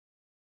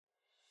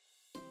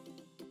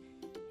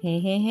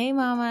Hey,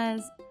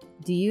 mamas.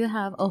 Do you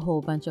have a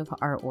whole bunch of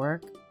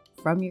artwork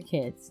from your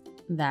kids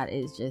that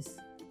is just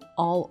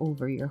all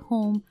over your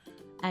home?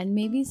 And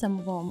maybe some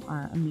of them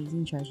are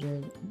amazing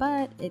treasures,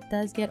 but it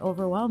does get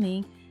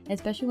overwhelming,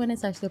 especially when it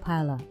starts to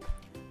pile up.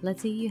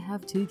 Let's say you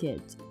have 2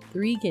 kids,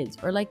 3 kids,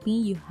 or like me,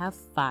 you have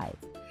 5.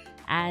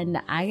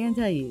 And I can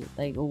tell you,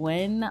 like,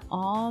 when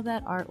all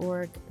that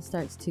artwork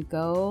starts to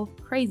go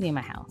crazy in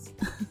my house,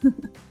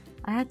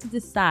 I had to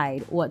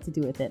decide what to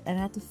do with it, and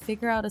I had to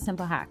figure out a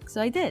simple hack.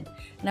 So I did.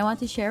 And I want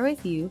to share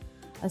with you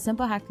a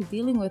simple hack to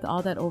dealing with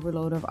all that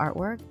overload of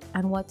artwork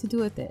and what to do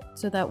with it.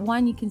 So that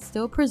 1, you can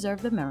still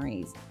preserve the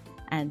memories,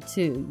 and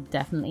 2, you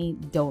definitely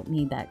don't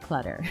need that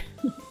clutter.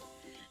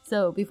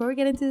 So before we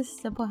get into this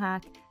simple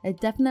hack, I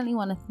definitely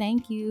want to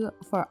thank you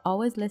for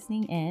always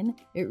listening in.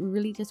 It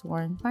really just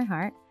warms my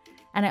heart.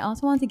 And I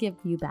also want to give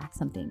you back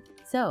something.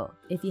 So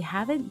if you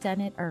haven't done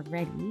it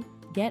already,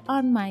 get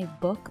on my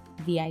book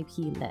VIP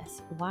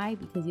list. Why?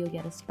 Because you'll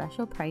get a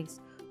special price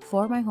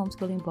for my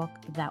homeschooling book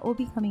that will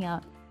be coming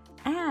out,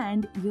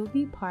 and you'll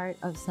be part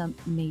of some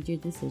major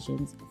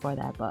decisions for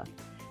that book.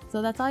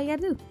 So that's all you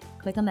gotta do.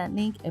 Click on that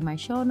link in my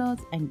show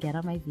notes and get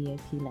on my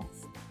VIP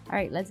list. All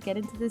right, let's get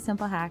into this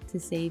simple hack to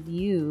save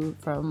you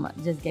from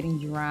just getting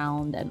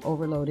drowned and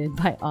overloaded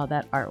by all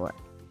that artwork.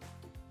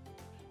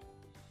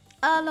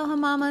 Aloha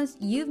mamas,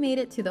 you've made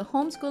it to the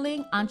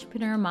Homeschooling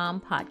Entrepreneur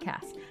Mom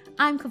podcast.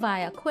 I'm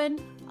Kavaya Quinn,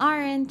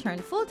 RN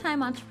turned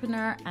full-time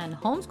entrepreneur and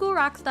homeschool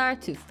rockstar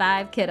to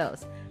 5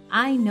 kiddos.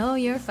 I know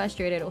you're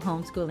frustrated with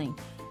homeschooling.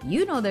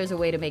 You know there's a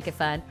way to make it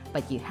fun,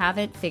 but you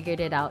haven't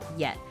figured it out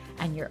yet.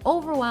 And you're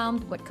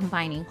overwhelmed with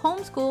combining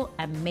homeschool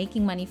and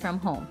making money from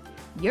home.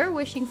 You're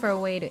wishing for a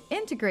way to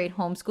integrate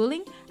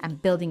homeschooling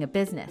and building a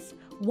business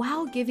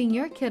while giving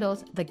your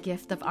kiddos the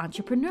gift of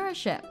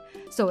entrepreneurship.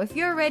 So if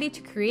you're ready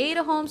to create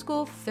a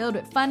homeschool filled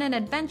with fun and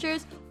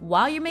adventures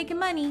while you're making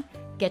money,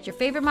 get your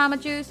favorite mama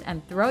juice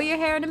and throw your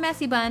hair in a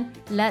messy bun.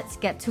 Let's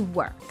get to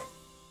work.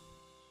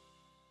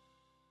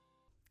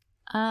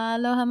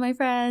 Aloha, my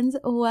friends.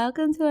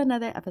 Welcome to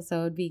another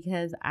episode,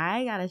 because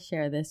I gotta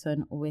share this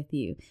one with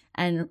you.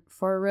 And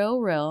for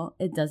real,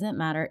 it doesn't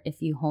matter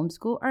if you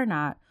homeschool or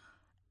not.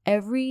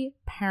 Every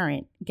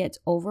parent gets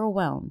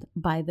overwhelmed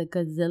by the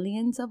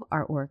gazillions of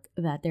artwork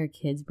that their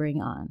kids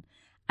bring on.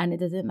 And it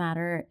doesn't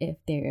matter if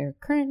they're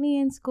currently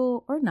in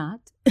school or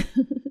not,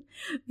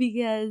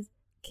 because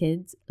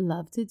kids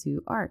love to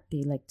do art.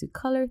 They like to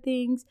color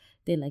things.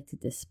 They like to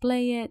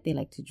display it. They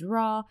like to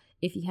draw.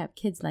 If you have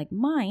kids like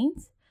mine,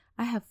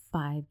 I have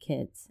 5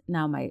 kids.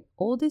 Now, my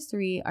oldest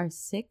 3 are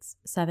 6,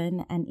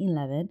 7, and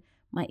 11.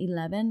 My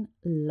 11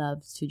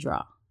 loves to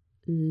draw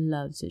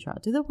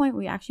to the point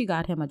we actually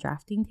got him a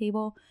drafting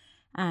table,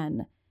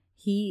 and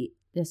he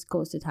just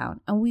goes to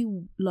town, and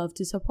we love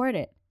to support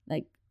it.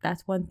 Like,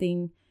 that's one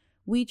thing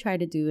we try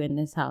to do in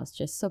this house,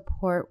 just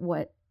support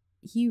what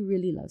he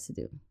really loves to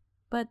do.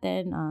 But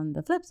then on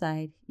the flip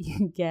side,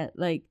 you get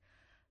like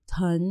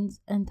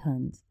tons and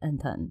tons and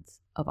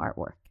tons of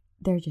artwork.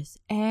 They're just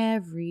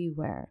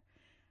everywhere.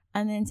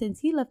 And then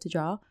since he loved to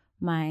draw,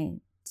 my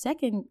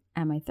second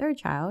and my third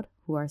child,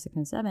 who are 6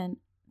 and 7,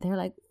 they're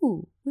like,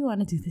 ooh, we want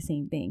to do the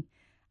same thing.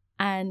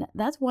 And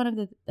that's one of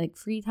the like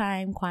free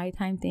time, quiet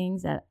time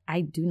things that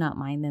I do not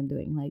mind them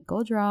doing. Like,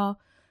 go draw,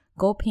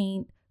 go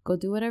paint, go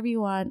do whatever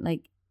you want.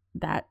 Like,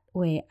 that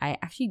way I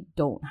actually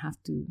don't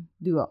have to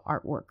do an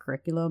artwork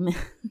curriculum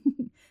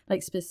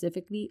like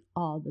specifically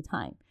all the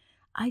time.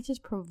 I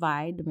just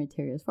provide the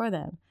materials for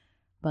them.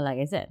 But like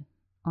I said,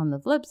 on the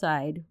flip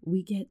side,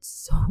 we get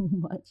so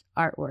much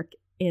artwork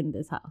in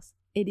this house.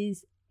 It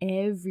is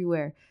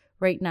everywhere.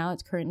 Right now,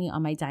 it's currently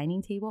on my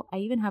dining table. I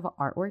even have an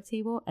artwork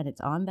table, and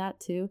it's on that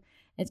too.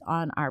 It's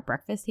on our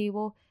breakfast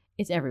table.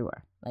 It's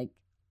everywhere, like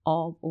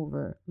all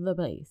over the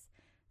place.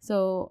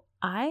 So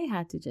I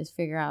had to just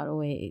figure out a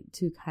way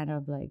to kind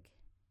of like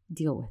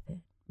deal with it,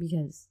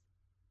 because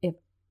if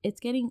it's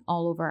getting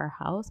all over our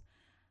house,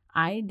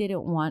 I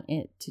didn't want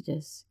it to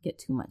just get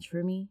too much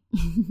for me.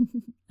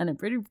 And I'm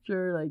pretty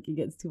sure like it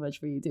gets too much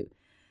for you too.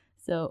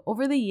 So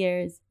over the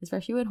years,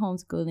 especially with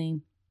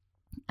homeschooling,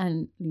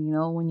 and you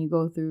know, when you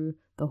go through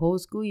the whole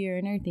school year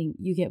and everything,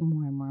 you get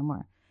more and more and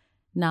more.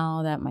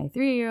 Now that my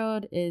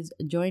 3-year-old is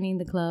joining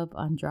the club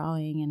on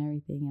drawing and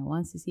everything and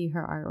wants to see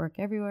her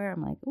artwork everywhere,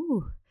 I'm like,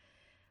 ooh,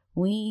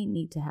 we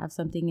need to have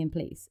something in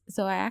place.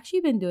 So I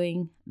actually been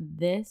doing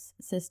this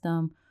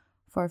system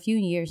for a few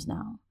years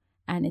now,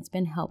 and it's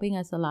been helping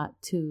us a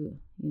lot to, you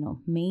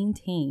know,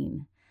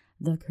 maintain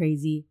the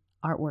crazy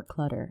artwork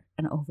clutter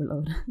and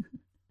overload.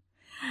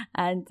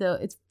 And so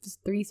it's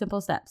just 3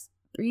 simple steps.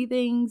 3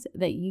 things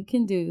that you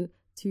can do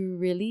to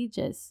really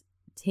just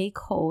take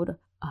hold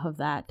of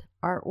that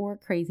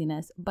artwork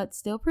craziness, but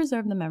still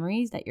preserve the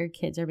memories that your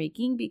kids are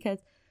making, because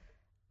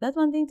that's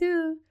one thing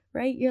too,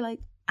 right? You're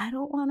like, I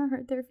don't want to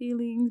hurt their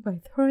feelings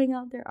by throwing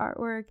out their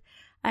artwork.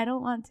 I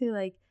don't want to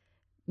like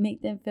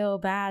make them feel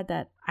bad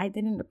that I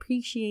didn't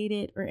appreciate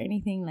it or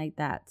anything like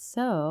that.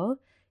 So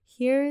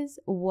here's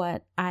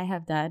what I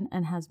have done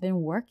and has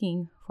been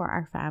working for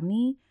our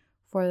family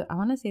for, I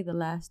want to say the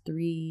last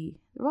 3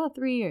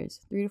 years,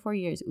 3 to 4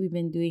 years, we've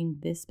been doing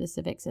this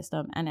specific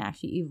system, and it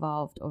actually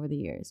evolved over the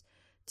years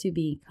to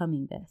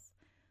becoming this.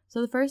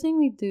 So the first thing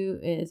we do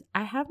is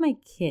I have my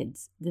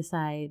kids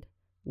decide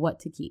what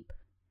to keep.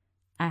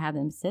 I have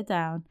them sit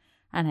down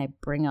and I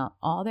bring out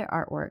all their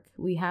artwork.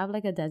 We have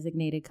like a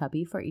designated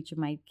cubby for each of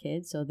my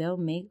kids, so they'll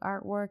make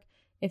artwork.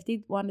 If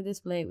they want to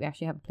display it, we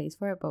actually have a place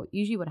for it. But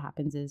usually what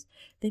happens is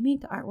they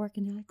make the artwork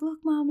and they're like, look,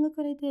 Mom, look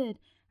what I did.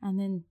 And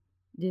then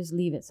just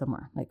leave it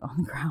somewhere, like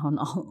on the ground,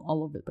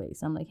 all over the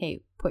place. I'm like,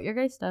 hey, put your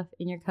guys' stuff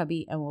in your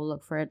cubby and we'll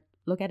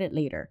look at it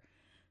later.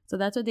 So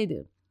that's what they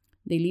do.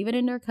 They leave it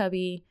in their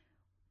cubby.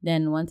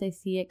 Then once I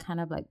see it kind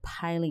of like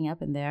piling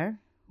up in there,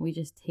 we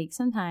just take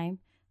some time.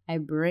 I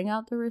bring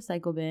out the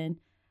recycle bin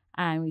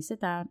and we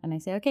sit down and I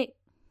say, okay,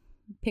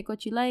 pick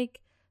what you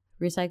like,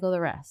 recycle the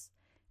rest.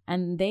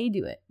 And they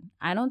do it.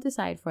 I don't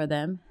decide for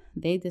them.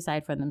 They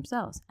decide for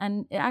themselves.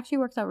 And it actually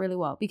works out really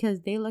well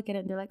because they look at it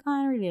and they're like,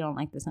 oh, I really don't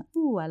like this one.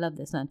 Ooh, I love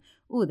this one.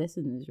 Ooh, this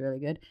one is really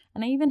good.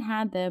 And I even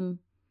had them,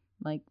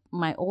 like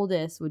my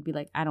oldest would be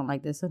like, I don't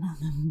like this one. And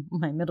then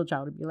my middle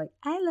child would be like,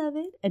 I love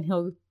it. And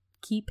he'll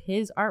keep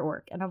his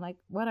artwork. And I'm like,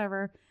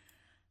 whatever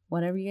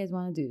you guys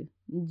want to do.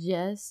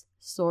 Just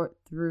sort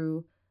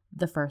through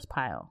the first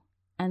pile.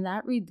 And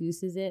that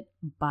reduces it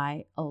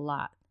by a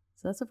lot.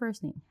 So that's the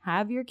first thing.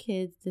 Have your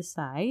kids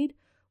decide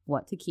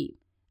what to keep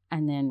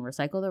and then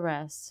recycle the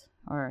rest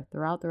or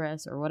throw out the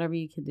rest or whatever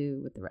you can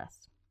do with the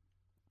rest.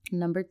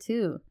 Number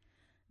 2,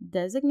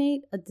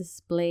 designate a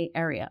display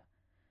area.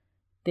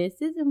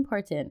 This is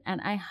important and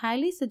I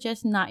highly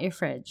suggest not your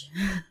fridge.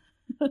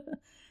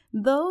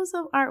 Though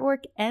some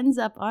artwork ends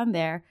up on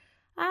there,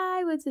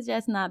 I would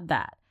suggest not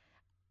that.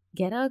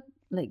 Get a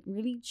like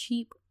really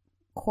cheap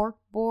cork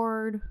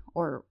board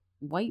or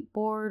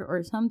whiteboard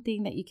or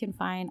something that you can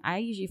find. I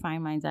usually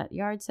find mine at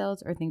yard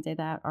sales or things like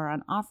that, or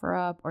on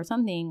OfferUp or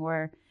something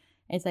where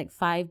it's like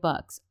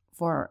 $5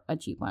 for a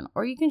cheap one.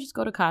 Or you can just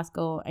go to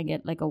Costco and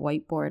get like a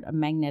whiteboard, a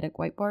magnetic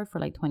whiteboard for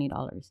like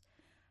 $20.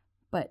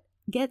 But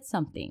get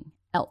something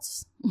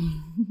else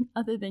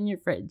other than your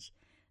fridge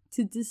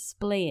to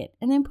display it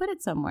and then put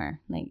it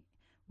somewhere. Like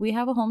we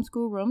have a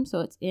homeschool room,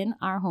 so it's in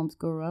our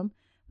homeschool room.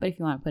 But if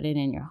you want to put it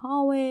in your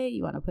hallway,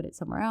 you want to put it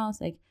somewhere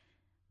else, like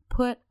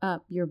put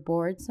up your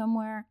board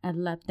somewhere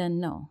and let them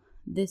know.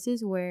 This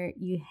is where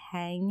you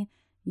hang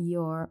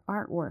your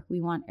artwork. We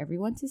want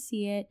everyone to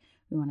see it.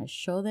 We want to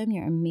show them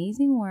your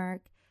amazing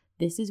work.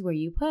 This is where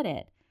you put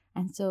it.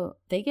 And so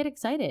they get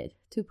excited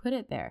to put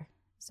it there.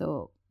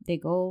 So they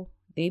go,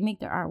 they make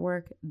their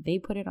artwork, they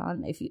put it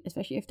on.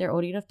 Especially if they're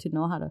old enough to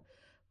know how to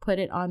put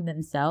it on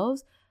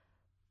themselves,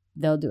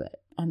 they'll do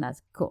it. And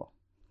that's cool.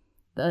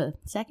 The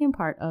second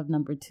part of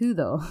number 2,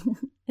 though,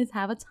 is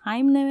have a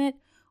time limit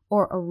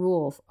or a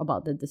rule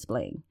about the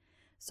displaying.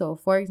 So,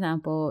 for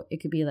example,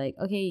 it could be like,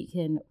 okay, you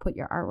can put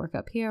your artwork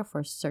up here for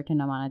a certain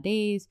amount of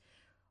days.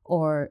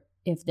 Or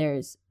if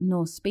there's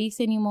no space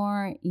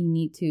anymore, you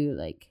need to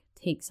like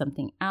take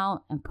something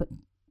out and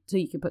so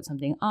you can put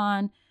something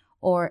on.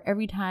 Or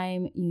every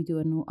time you do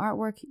a new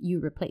artwork, you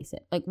replace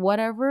it. Like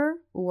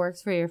whatever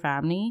works for your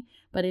family,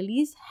 but at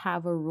least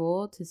have a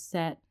rule to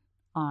set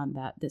on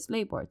that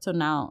display board. So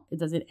now it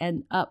doesn't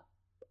end up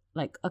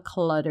like a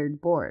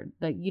cluttered board.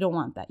 Like you don't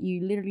want that.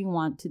 You literally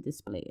want to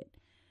display it.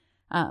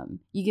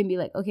 You can be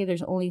like, okay,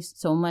 there's only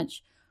so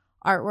much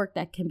artwork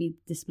that can be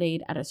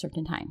displayed at a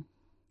certain time.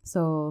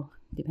 So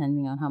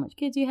depending on how much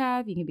kids you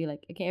have, you can be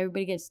like, okay,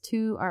 everybody gets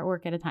 2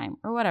 artwork at a time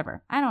or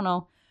whatever. I don't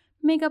know.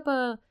 Make up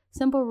a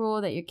simple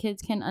rule that your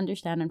kids can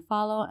understand and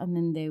follow, and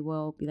then they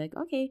will be like,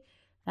 okay,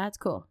 that's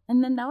cool.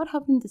 And then that would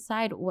help them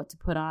decide what to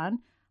put on,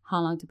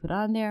 how long to put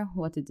on there,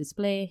 what to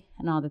display,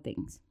 and all the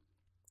things.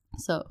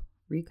 So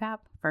recap,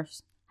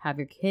 first, have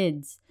your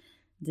kids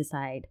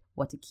decide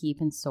what to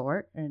keep and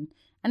sort. And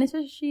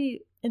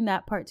especially in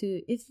that part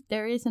too, if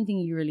there is something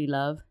you really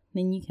love,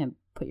 then you can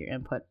put your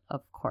input,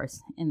 of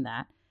course, in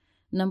that.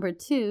 Number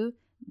 2,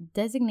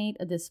 designate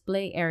a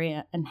display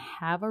area and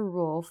have a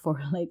rule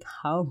for like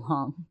how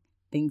long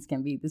things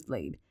can be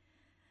displayed.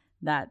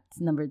 That's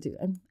number 2.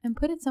 And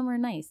put it somewhere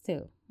nice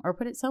too. Or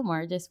put it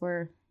somewhere just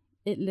where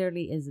it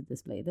literally is a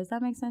display. Does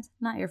that make sense?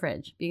 Not your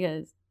fridge,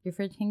 because your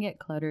fridge can get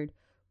cluttered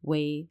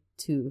way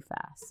too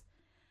fast.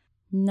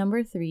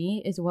 Number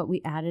 3 is what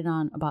we added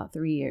on about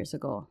 3 years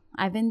ago.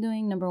 I've been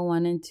doing number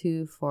 1 and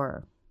 2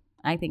 for,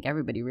 I think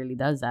everybody really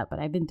does that, but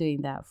I've been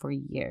doing that for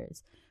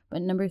years.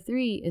 But number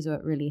 3 is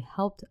what really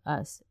helped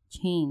us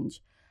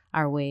change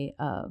our way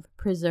of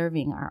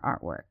preserving our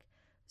artwork.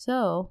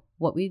 So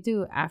what we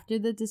do after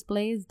the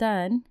display is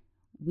done,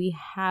 we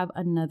have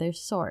another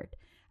sort.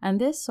 And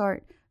this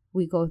sort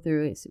we go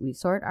through is we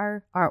sort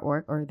our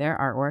artwork or their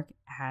artwork,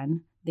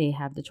 and they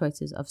have the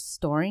choices of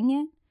storing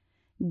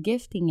it,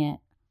 gifting it,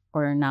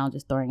 or now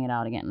just throwing it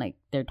out again, like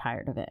they're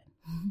tired of it.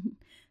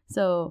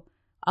 So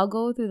I'll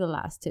go through the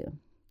last 2.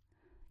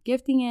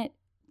 Gifting it,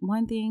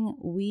 one thing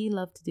we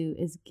love to do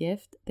is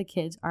gift the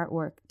kids'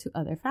 artwork to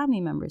other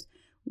family members.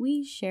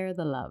 We share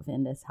the love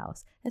in this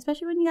house,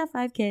 especially when you got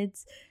 5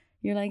 kids.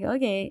 You're like,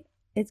 okay,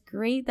 it's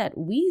great that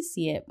we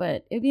see it,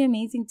 but it'd be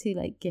amazing to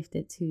like gift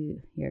it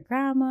to your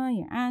grandma,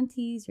 your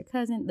aunties, your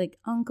cousin, like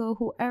uncle,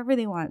 whoever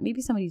they want.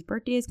 Maybe somebody's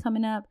birthday is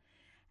coming up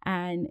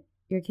and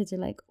your kids are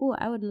like, oh,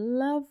 I would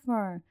love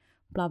for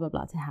blah, blah,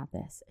 blah to have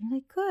this. And you're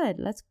like,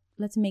 good,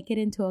 let's make it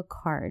into a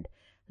card.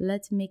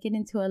 Let's make it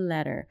into a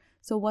letter.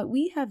 So what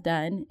we have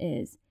done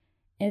is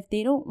if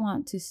they don't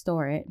want to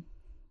store it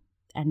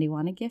and they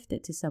want to gift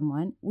it to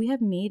someone, we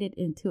have made it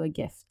into a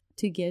gift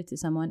to give to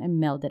someone and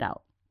mailed it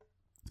out.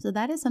 So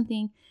that is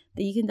something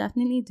that you can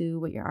definitely do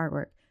with your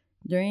artwork.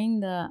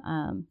 During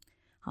the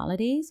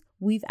holidays,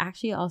 we've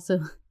actually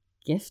also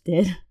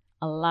gifted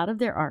a lot of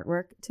their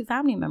artwork to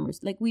family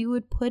members. Like we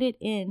would put it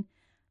in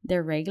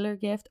their regular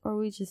gift or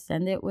we just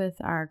send it with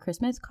our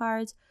Christmas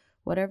cards,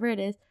 whatever it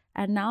is.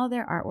 And now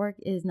their artwork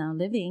is now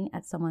living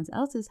at someone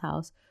else's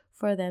house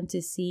for them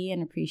to see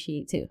and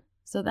appreciate too.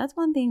 So that's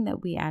one thing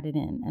that we added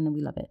in and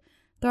we love it.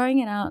 Throwing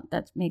it out,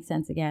 that makes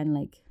sense again.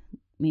 Like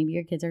maybe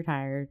your kids are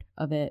tired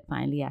of it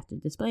finally after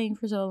displaying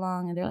for so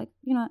long and they're like,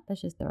 you know what,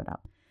 let's just throw it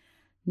out.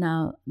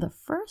 Now, the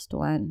first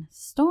one,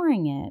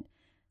 storing it,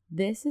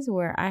 this is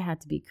where I had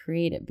to be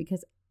creative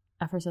because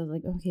at first I was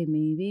like, okay,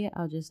 maybe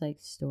I'll just like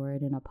store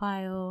it in a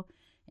pile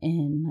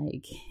in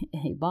like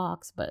a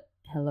box. But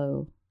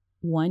hello,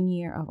 1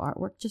 year of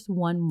artwork, just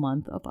 1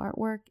 month of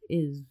artwork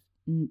is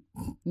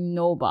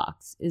no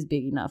box is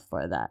big enough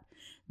for that.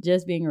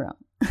 Just being real.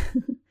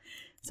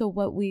 So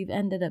what we've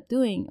ended up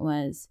doing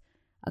was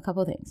a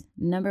couple things.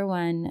 Number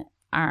one,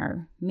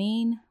 our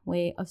main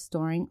way of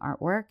storing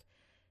artwork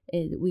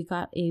is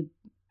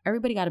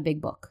everybody got a big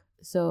book.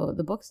 So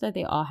the books that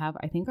they all have,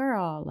 I think are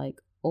all like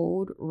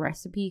old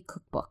recipe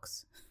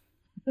cookbooks.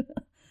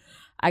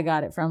 I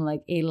got it from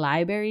like a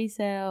library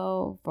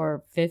sale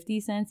for 50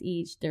 cents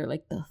each. They're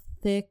like the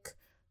thick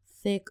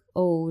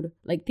old,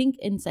 like think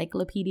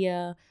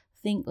encyclopedia,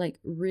 think like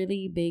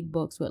really big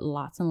books with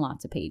lots and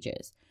lots of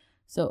pages.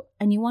 So,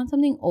 and you want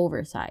something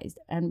oversized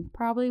and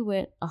probably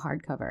with a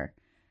hardcover.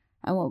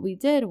 And what we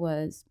did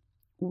was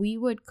we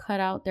would cut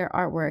out their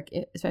artwork,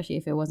 especially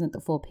if it wasn't the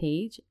full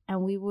page,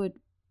 and we would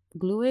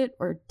glue it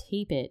or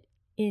tape it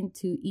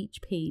into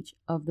each page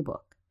of the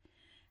book.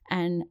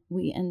 And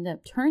we end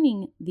up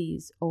turning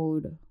these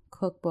old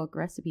cookbook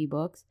recipe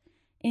books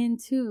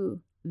into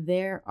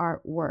their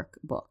artwork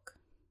book.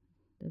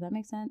 Does that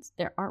make sense?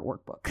 Their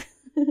artwork book.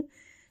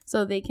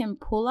 So they can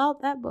pull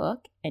out that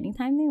book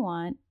anytime they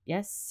want.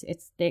 Yes,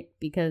 it's thick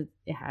because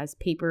it has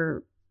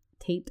paper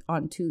taped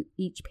onto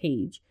each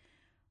page.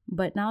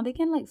 But now they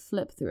can like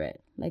flip through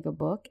it like a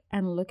book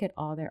and look at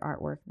all their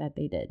artwork that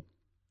they did.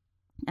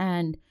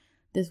 And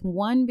this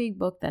one big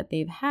book that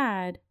they've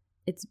had,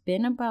 it's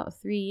been about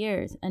 3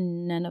 years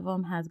and none of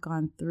them has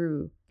gone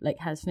through, like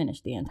has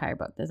finished the entire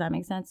book. Does that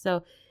make sense?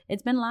 So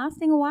it's been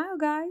lasting a while,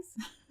 guys.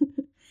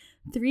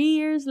 3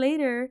 years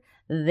later,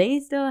 they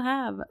still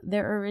have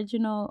their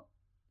original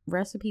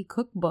recipe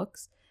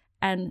cookbooks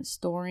and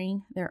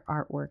storing their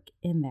artwork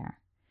in there.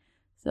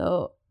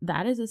 So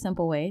that is a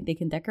simple way. They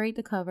can decorate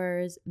the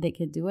covers. They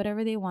can do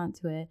whatever they want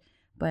to it.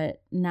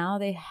 But now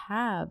they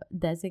have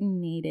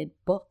designated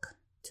book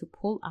to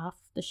pull off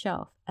the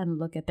shelf and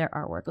look at their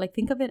artwork. Like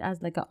think of it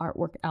as like an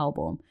artwork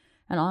album.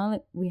 And all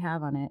that we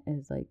have on it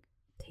is like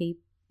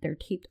their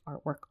taped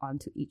artwork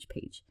onto each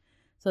page.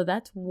 So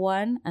that's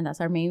one, and that's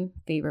our main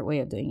favorite way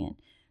of doing it.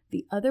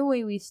 The other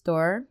way we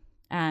store,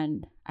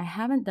 and I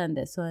haven't done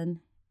this one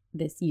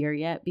this year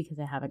yet because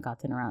I haven't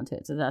gotten around to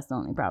it. So that's the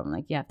only problem.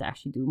 Like you have to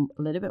actually do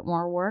a little bit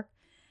more work,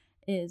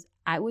 is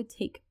I would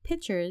take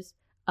pictures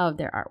of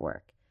their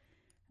artwork.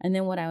 And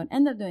then what I would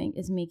end up doing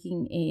is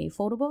making a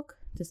photo book,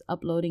 just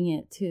uploading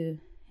it to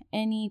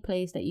any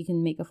place that you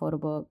can make a photo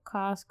book,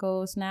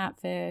 Costco,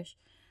 Snapfish,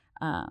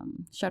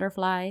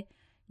 Shutterfly.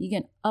 You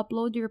can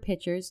upload your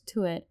pictures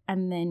to it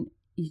and then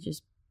you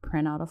just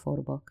print out a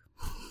photo book.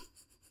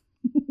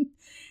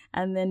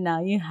 And then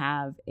now you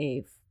have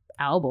a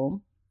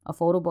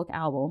photo book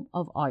album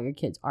of all your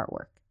kids'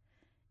 artwork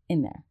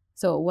in there.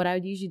 So what I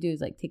would usually do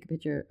is like take a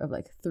picture of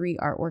like 3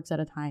 artworks at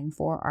a time,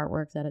 4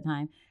 artworks at a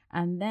time.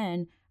 And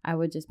then I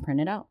would just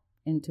print it out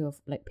into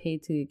pay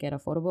to get a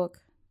photo book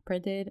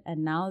printed.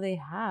 And now they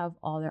have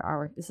all their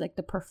artwork. It's like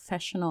the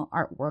professional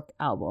artwork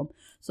album.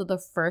 So the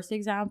first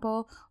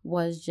example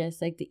was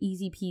just like the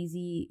easy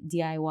peasy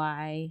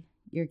DIY.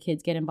 Your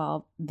kids get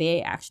involved.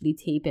 They actually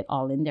tape it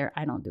all in there.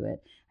 I don't do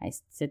it. I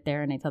sit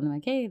there and I tell them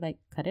like, hey, like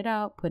cut it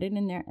out, put it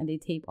in there, and they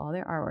tape all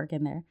their artwork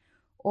in there.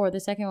 Or the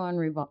second one,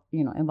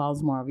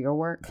 involves more of your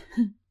work,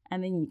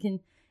 and then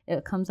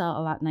it comes out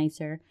a lot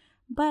nicer.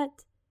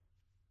 But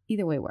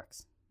either way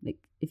works. Like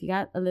if you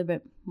got a little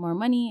bit more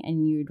money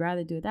and you'd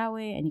rather do it that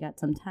way, and you got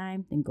some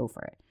time, then go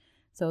for it.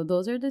 So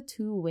those are the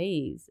 2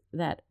 ways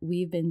that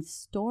we've been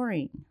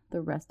storing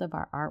the rest of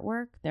our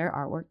artwork, their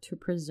artwork, to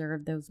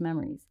preserve those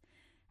memories.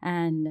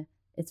 And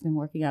it's been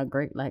working out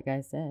great, like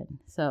I said.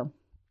 So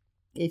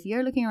if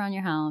you're looking around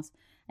your house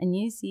and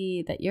you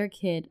see that your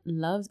kid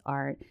loves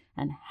art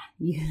and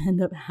you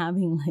end up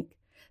having like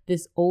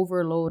this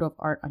overload of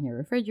art on your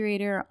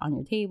refrigerator, on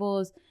your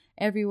tables,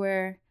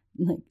 everywhere,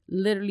 like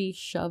literally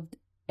shoved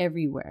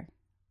everywhere,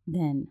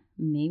 then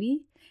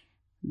maybe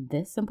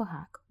this simple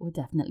hack will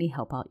definitely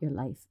help out your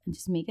life and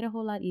just make it a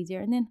whole lot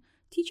easier. And then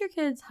teach your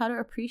kids how to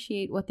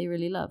appreciate what they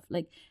really love.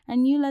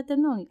 And you let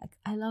them know,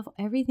 I love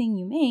everything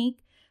you make,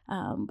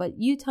 but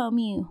you tell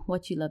me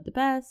what you love the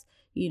best,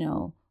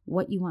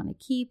 what you want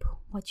to keep,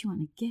 what you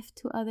want to gift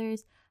to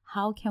others,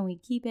 how can we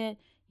keep it,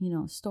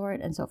 store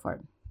it, and so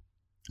forth.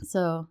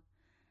 So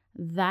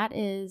that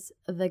is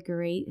the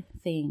great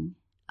thing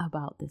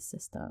about this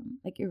system.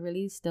 It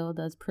really still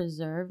does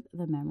preserve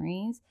the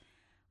memories,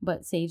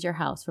 but saves your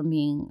house from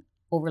being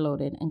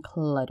overloaded and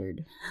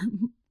cluttered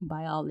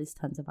by all these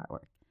tons of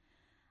artwork.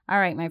 All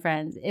right, my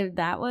friends, if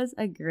that was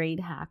a great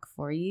hack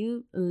for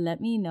you, let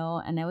me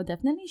know, and I will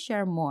definitely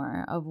share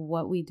more of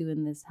what we do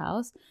in this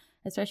house,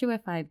 especially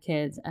with 5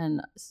 kids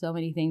and so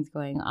many things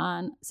going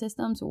on.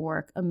 Systems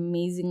work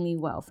amazingly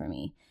well for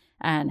me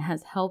and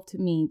has helped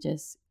me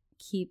just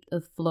keep the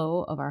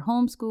flow of our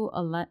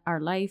homeschool, our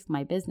life,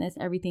 my business,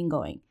 everything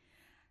going.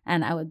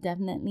 And I would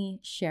definitely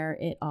share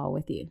it all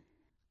with you.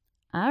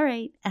 All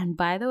right. And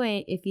by the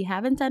way, if you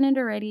haven't done it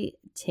already,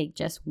 take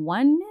just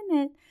 1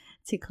 minute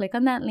to click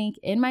on that link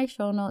in my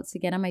show notes to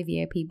get on my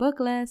VIP book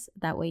list.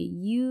 That way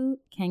you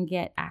can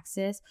get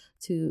access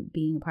to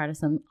being a part of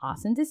some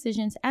awesome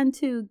decisions and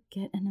to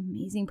get an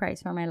amazing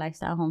price for my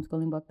lifestyle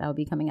homeschooling book that will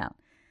be coming out.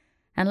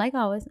 And like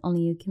always,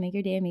 only you can make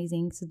your day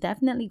amazing. So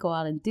definitely go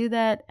out and do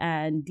that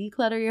and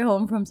declutter your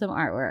home from some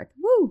artwork.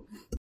 Woo!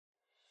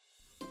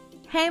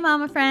 Hey,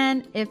 mama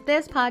friend, if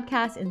this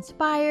podcast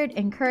inspired,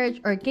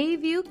 encouraged, or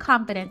gave you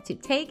confidence to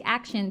take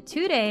action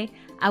today,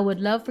 I would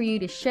love for you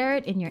to share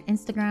it in your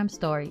Instagram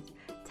stories.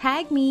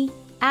 Tag me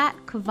at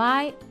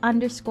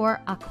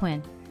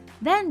Kavai_Aquin.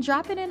 Then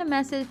drop it in a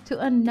message to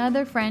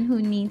another friend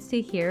who needs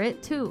to hear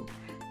it too.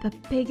 The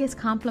biggest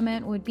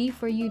compliment would be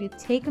for you to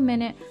take a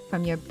minute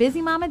from your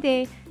busy mama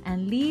day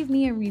and leave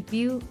me a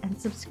review and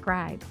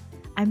subscribe.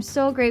 I'm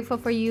so grateful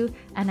for you,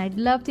 and I'd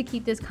love to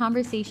keep this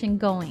conversation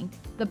going.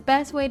 The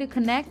best way to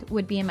connect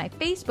would be in my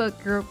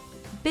Facebook group,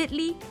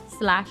 bit.ly/HEM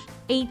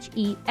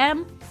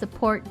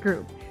support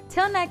group.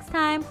 Till next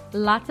time,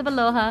 lots of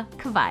aloha,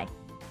 Kavai.